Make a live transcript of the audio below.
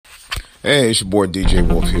Hey, it's your boy DJ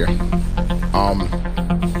Wolf here.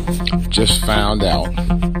 Just found out,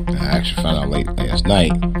 I actually found out late last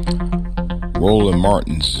night, Roland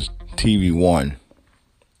Martin's TV1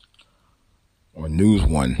 or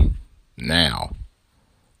NewsOneNow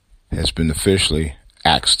has been officially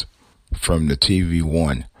axed from the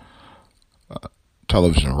TVONE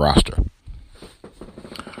television roster.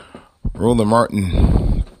 Roland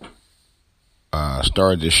Martin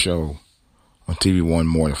started this show on TV1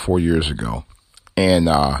 more than 4 years ago. And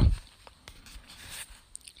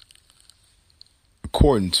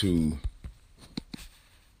according to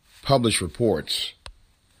published reports,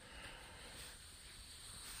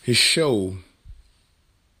 his show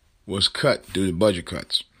was cut due to budget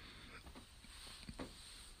cuts.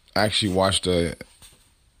 I actually watched a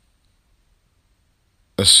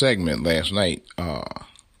segment last night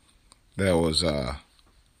that was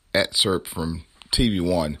excerpt from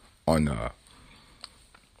TV1 on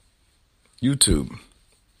YouTube.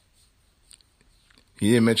 He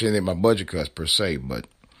didn't mention anything about budget cuts per se, but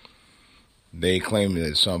they claim that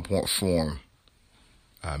at some point form,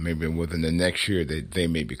 maybe within the next year, they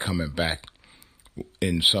may be coming back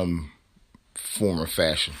in some form or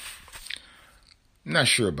fashion. I'm not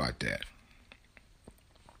sure about that.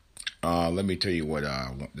 Let me tell you what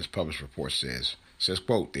this published report says. It says,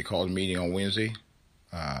 quote, they called a meeting on Wednesday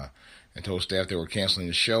and told staff they were canceling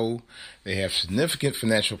the show. They have significant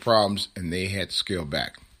financial problems and they had to scale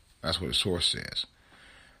back. That's what the source says.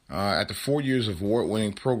 After 4 years of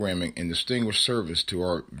award-winning programming and distinguished service to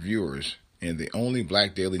our viewers and the only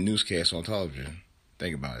black daily newscast on television,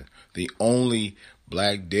 think about it, the only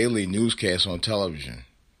black daily newscast on television,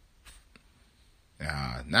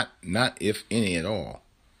 not if any at all,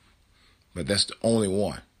 but that's the only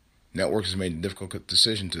one. Networks has made the difficult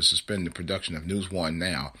decision to suspend the production of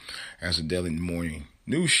NewsOneNow as a daily morning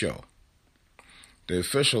news show. The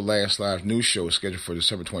official last live news show is scheduled for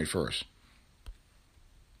December 21st.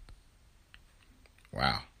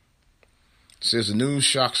 Wow. It says the news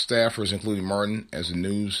shocked staffers, including Martin, as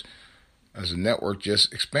the network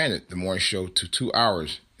just expanded the morning show to 2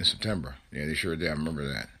 hours in September. Yeah, they sure did. I remember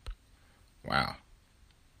that. Wow.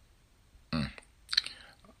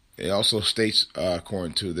 It also states,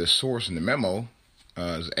 according to this source in the memo,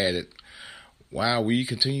 is added, while we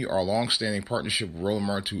continue our long-standing partnership with Roland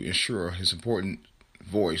Martin to ensure his important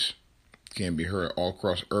voice can be heard all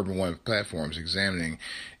across Urban One platforms examining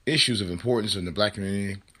issues of importance in the black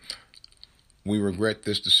community, we regret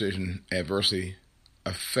this decision adversely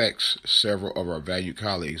affects several of our valued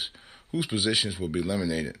colleagues whose positions will be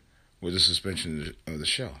eliminated with the suspension of the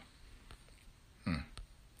show.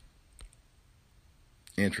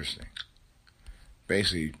 Interesting.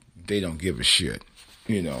 Basically, they don't give a shit,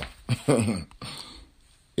 you know.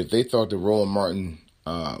 If they thought that Roland Martin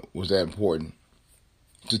was that important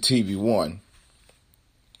to TV1,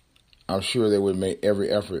 I'm sure they would have made every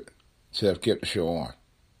effort to have kept the show on,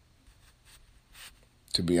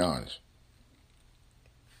 to be honest.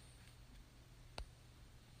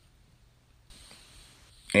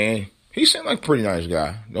 And he seemed like a pretty nice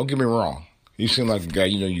guy. Don't get me wrong. He seemed like a guy,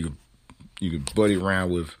 you could buddy around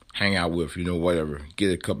with, hang out with, whatever.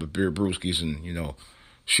 Get a couple of beer brewskis and,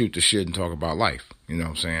 shoot the shit and talk about life. You know what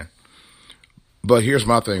I'm saying? But here's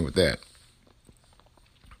my thing with that.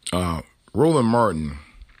 Roland Martin,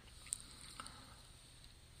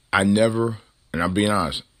 I never, and I'm being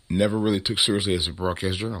honest, never really took seriously as a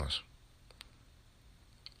broadcast journalist.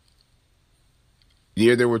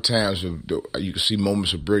 Yeah, there were times you could see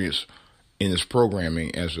moments of brilliance in his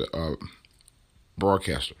programming as a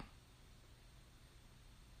broadcaster.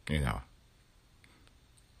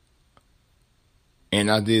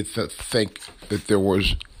 And I did think that there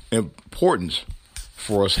was importance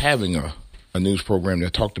for us having a news program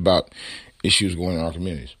that talked about issues going on in our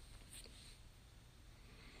communities.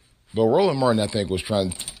 But Roland Martin, I think, was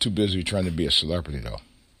too busy trying to be a celebrity, though.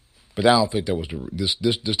 But I don't think that was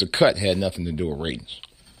the cut had nothing to do with ratings.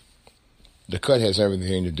 The cut has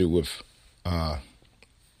everything to do with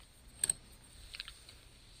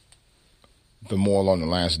the more along the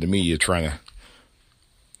lines of the media trying to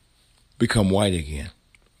become white again.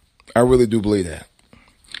 I really do believe that.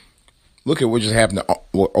 Look at what just happened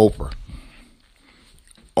with Oprah.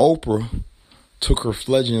 Oprah took her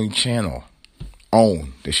fledgling channel,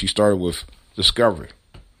 OWN, that she started with Discovery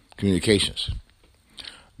Communications,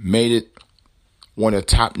 made it one of the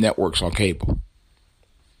top networks on cable.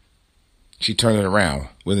 She turned it around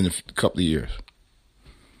within a couple of years.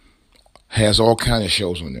 Has all kind of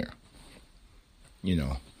shows on there.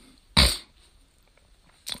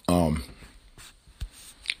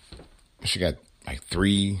 She got like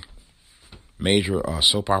 3 major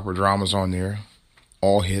soap opera dramas on there,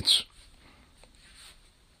 all hits.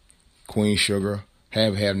 Queen Sugar,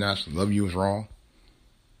 Have Nots, Love You Was Wrong.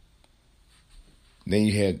 Then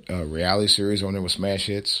you had reality series on there with smash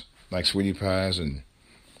hits like Sweetie Pies and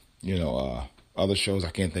other shows. I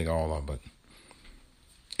can't think of all of them,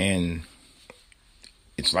 and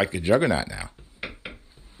it's like a juggernaut now.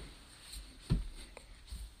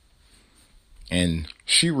 And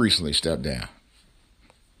she recently stepped down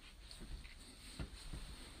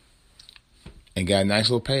and got a nice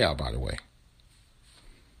little payout, by the way.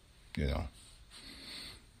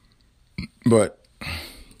 But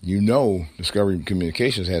Discovery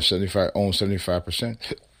Communications has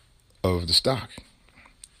 75% of the stock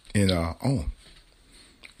in OWN,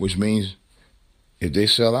 which means if they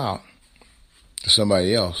sell out to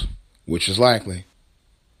somebody else, which is likely,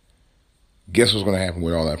 guess what's going to happen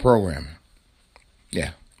with all that programming?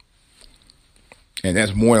 Yeah. And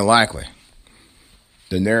that's more than likely.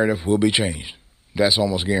 The narrative will be changed. That's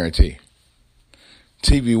almost guaranteed.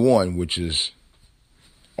 TVONE, which is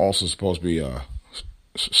also supposed to be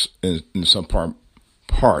in some part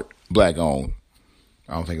black owned.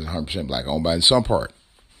 I don't think it's 100% black owned, but in some part,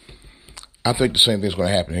 I think the same thing's going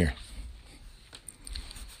to happen here.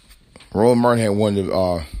 Roland Martin had one of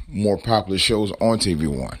the more popular shows on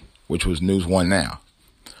TVONE, which was NewsOneNow.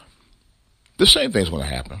 The same thing's going to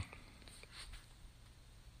happen.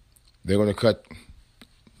 They're going to cut.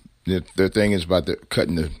 Their thing is about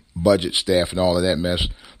cutting the budget, staff, and all of that mess.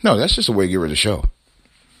 No, that's just a way to get rid of the show.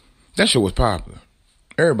 That show was popular.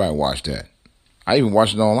 Everybody watched that. I even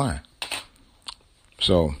watched it online.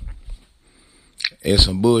 So, there's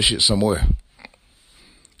some bullshit somewhere.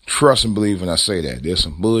 Trust and believe when I say that. There's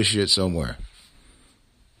some bullshit somewhere.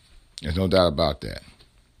 There's no doubt about that.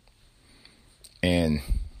 And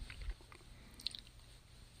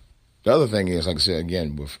the other thing is, like I said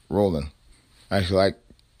again, with Roland, I actually like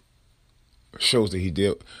shows that he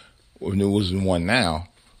did with NewsOneNow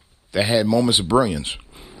that had moments of brilliance.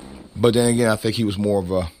 But then again, I think he was more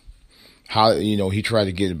of a he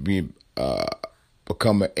tried to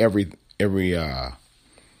become everything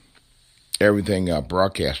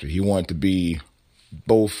broadcaster. He wanted to be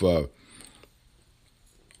both a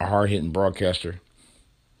hard-hitting broadcaster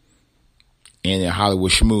and a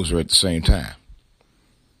Hollywood schmoozer at the same time.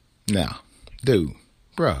 Now, dude,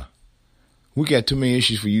 bruh, we got too many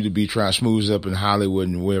issues for you to be trying to smooth up in Hollywood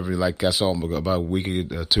and whatever. Like I saw him about a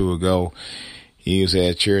week or two ago. He was at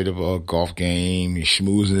a charitable golf game. He's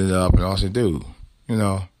schmoozing it up. And I said, dude,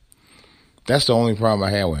 that's the only problem I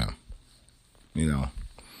had with him.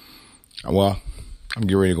 Well, I'm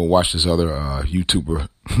getting ready to go watch this other YouTuber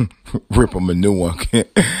rip him a new one.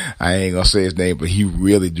 I ain't going to say his name, but he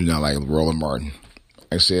really do not like Roland Martin.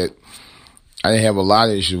 Like I said, I didn't have a lot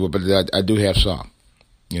of issues with it, but I do have some,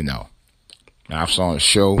 I saw the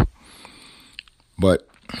show, but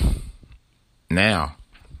now,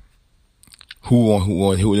 who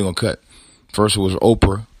are they gonna cut? First it was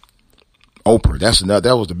Oprah.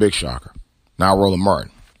 That was the big shocker. Now Roland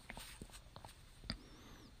Martin.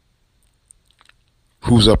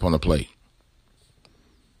 Who's up on the plate?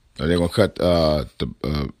 Are they gonna cut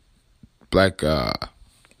the black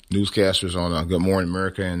newscasters on Good Morning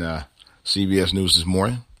America and CBS News this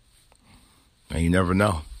morning? And you never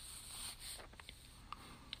know.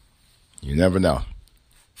 You never know.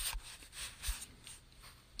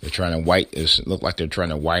 They're trying to look like they're trying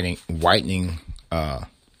to whitening the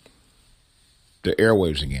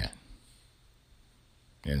airwaves again.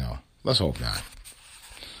 Let's hope not.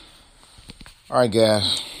 All right,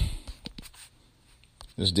 guys.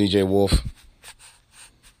 This is DJ Wolf.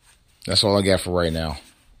 That's all I got for right now.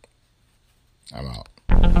 I'm out.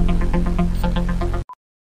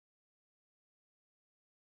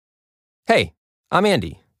 Hey, I'm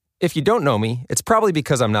Andy. If you don't know me, it's probably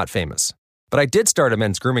because I'm not famous. But I did start a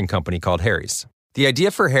men's grooming company called Harry's. The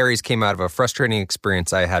idea for Harry's came out of a frustrating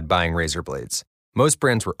experience I had buying razor blades. Most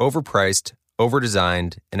brands were overpriced,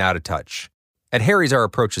 overdesigned, and out of touch. At Harry's, our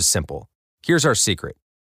approach is simple. Here's our secret.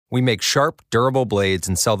 We make sharp, durable blades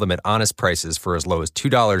and sell them at honest prices for as low as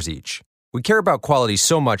 $2 each. We care about quality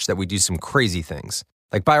so much that we do some crazy things,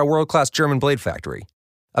 like buy a world-class German blade factory.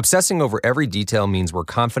 Obsessing over every detail means we're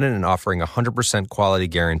confident in offering a 100% quality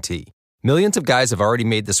guarantee. Millions of guys have already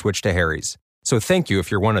made the switch to Harry's, so thank you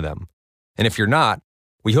if you're one of them. And if you're not,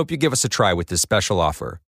 we hope you give us a try with this special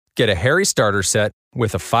offer. Get a Harry's starter set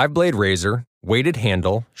with a 5-blade razor, weighted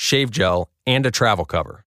handle, shave gel, and a travel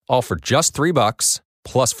cover, all for just $3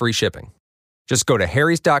 plus free shipping. Just go to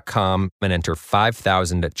harrys.com and enter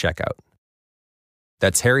 5000 at checkout.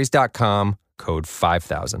 That's harrys.com, code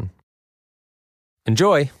 5000.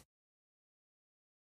 Enjoy!